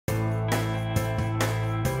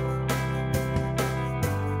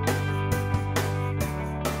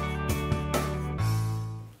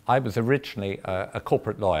I was originally a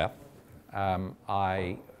corporate lawyer.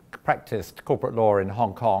 I practiced corporate law in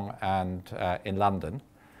Hong Kong and in London.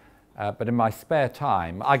 But in my spare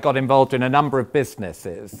time, I got involved in a number of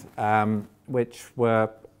businesses, which were,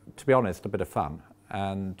 to be honest, a bit of fun.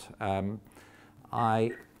 And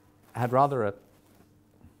I had rather a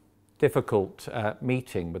difficult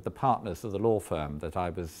meeting with the partners of the law firm that I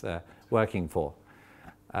was working for.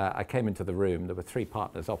 I came into the room, there were three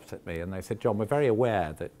partners opposite me, and they said, "John, we're very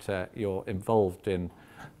aware that you're involved in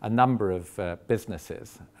a number of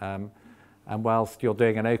businesses. And whilst you're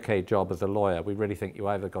doing an okay job as a lawyer, we really think you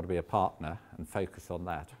either got to be a partner and focus on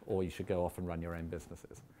that, or you should go off and run your own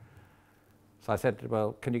businesses." So I said,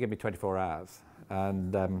 "Well, can you give me 24 hours?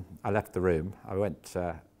 And I left the room. I went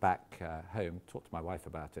back home, talked to my wife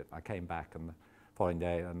about it. I came back on the following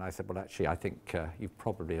day and I said, "Well, actually, I think you've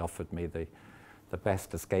probably offered me the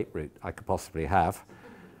best escape route I could possibly have.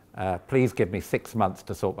 Please give me 6 months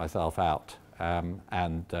to sort myself out,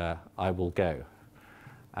 and I will go."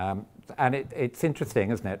 And it's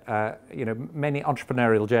interesting, isn't it? You know, many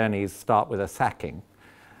entrepreneurial journeys start with a sacking.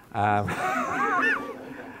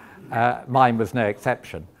 Mine was no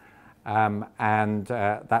exception. And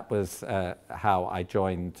that was how I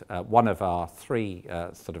joined one of our three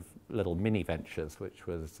sort of little mini ventures, which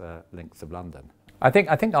was Links of London. I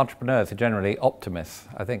think entrepreneurs are generally optimists.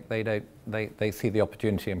 I think they see the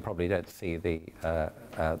opportunity and probably don't see the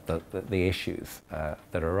issues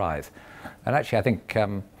that arise. And actually,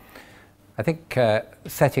 I think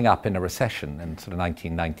setting up in a recession in sort of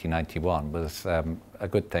 1990-91 was a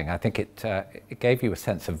good thing. I think it gave you a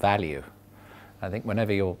sense of value. I think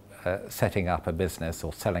whenever you're setting up a business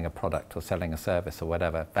or selling a product or selling a service or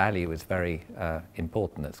whatever, value is very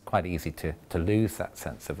important. It's quite easy to lose that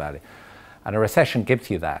sense of value. And a recession gives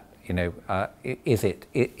you that. You know, is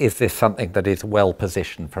this something that is well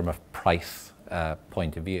positioned from a price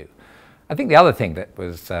point of view? I think the other thing that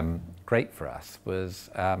was great for us was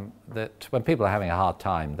that when people are having a hard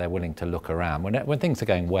time, they're willing to look around. When things are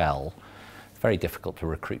going well, it's very difficult to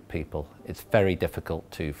recruit people. It's very difficult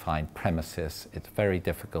to find premises. It's very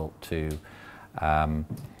difficult to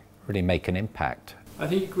really make an impact. I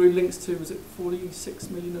think you grew Links to, was it 46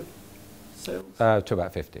 million of sales? To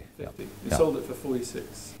about 50. 50. You sold it for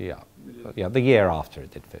 46 million. Yeah, yeah, the year after it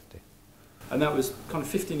did 50. And that was kind of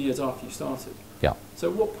 15 years after you started? Yeah. So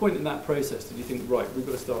at what point in that process did you think, right, we've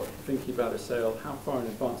got to start thinking about a sale? How far in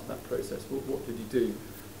advance of that process? What did you do?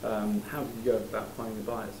 How did you go about finding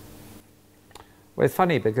the buyers? Well, it's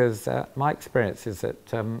funny because my experience is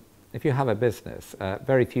that if you have a business,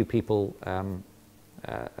 very few people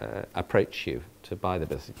approach you to buy the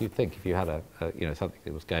business. You'd think if you had you know, something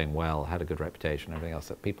that was going well, had a good reputation, everything else,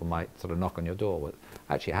 that people might sort of knock on your door. Well,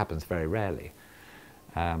 actually, it happens very rarely.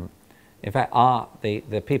 In fact,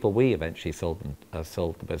 the people we eventually sold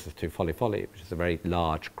the business to, Folly, which is a very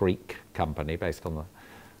large Greek company based on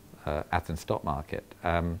the Athens stock market,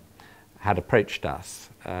 had approached us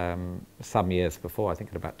some years before, I think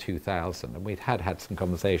in about 2000, and we'd had some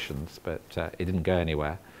conversations, but it didn't go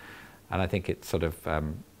anywhere. And I think it sort of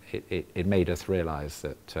it made us realise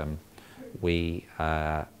that we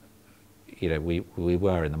you know, we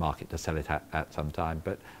were in the market to sell it at some time.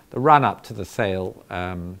 But the run up to the sale,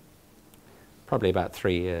 probably about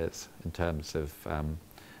 3 years in terms of,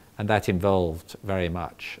 and that involved very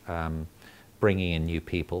much bringing in new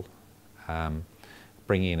people,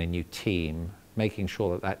 bringing in a new team, making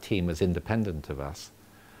sure that that team was independent of us,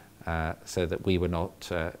 so that we were not,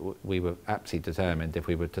 we were absolutely determined if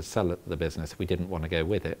we were to sell the business, we didn't want to go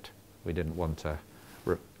with it. We didn't want to,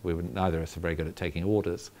 neither of us are very good at taking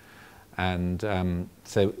orders. And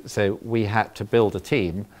so we had to build a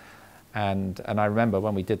team. And I remember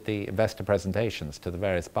when we did the investor presentations to the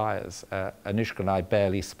various buyers, Annoushka and I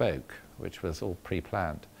barely spoke, which was all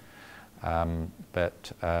pre-planned.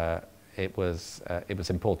 But it was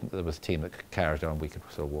important that there was a team that could carry it on, we could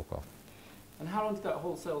sort of walk off. And how long did that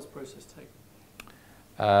whole sales process take?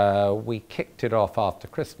 We kicked it off after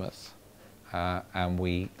Christmas, and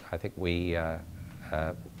I think we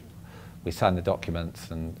signed the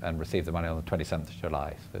documents and received the money on the 27th of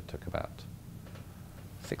July, so it took about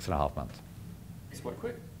 6.5 months. It's quite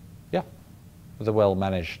quick. Yeah, it was a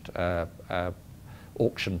well-managed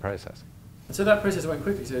auction process. And so that process went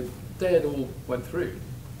quickly, so they had all went through.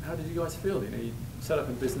 How did you guys feel? You know, you set up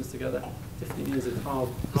in business together, 15 years of hard.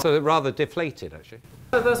 So rather deflated, actually.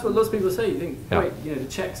 That's what lots of people say. You think, yeah, great, you know, the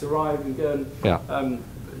checks arrive and go and, yeah,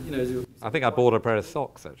 you know. I think I bought a pair of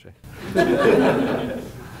socks, actually.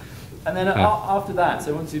 And then after that,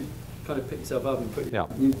 so once you kind of pick yourself up and put your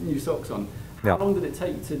new socks on, how long did it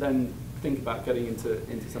take to then think about getting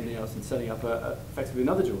into something else and setting up effectively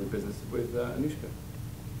another jewellery business with Annoushka?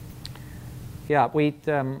 Yeah,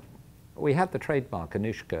 we had the trademark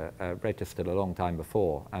Annoushka registered a long time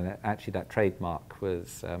before, and actually that trademark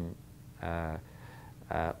was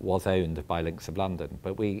owned by Links of London,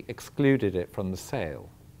 but we excluded it from the sale.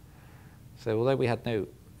 So although we had no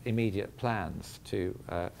immediate plans to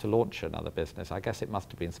launch another business, I guess it must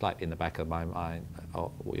have been slightly in the back of my mind,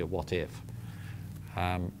 what if?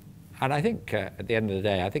 And I think at the end of the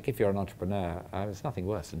day, I think if you're an entrepreneur, there's nothing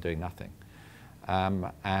worse than doing nothing.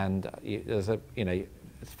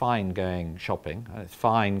 It's fine going shopping, and it's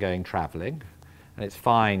fine going traveling, and it's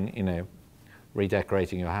fine,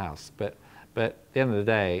 redecorating your house. But at the end of the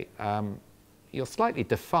day, you're slightly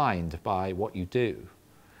defined by what you do.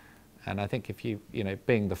 And I think if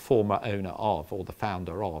being the former owner of, or the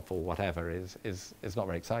founder of, or whatever is not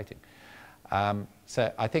very exciting.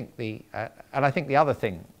 So I think the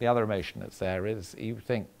other emotion that's there is you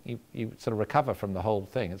sort of recover from the whole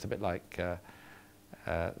thing. It's a bit like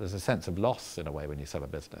there's a sense of loss in a way when you sell a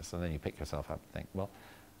business, and then you pick yourself up and think, well,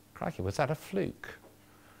 crikey, was that a fluke?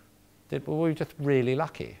 Were we just really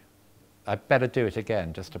lucky? I'd better do it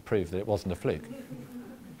again just to prove that it wasn't a fluke.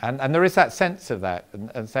 And there is that sense of that,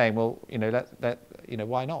 and saying, well,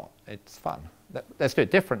 why not? It's fun. Let's do it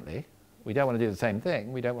differently. We don't want to do the same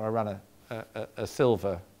thing. We don't want to run a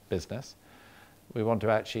silver business. We want to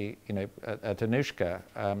actually, at Annoushka,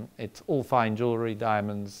 it's all fine jewellery,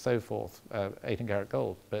 diamonds, so forth, 18-karat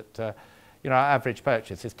gold. But, our average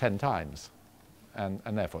purchase is 10 times. And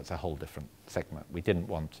therefore, it's a whole different segment. We didn't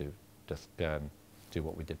want to just go and do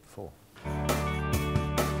what we did before.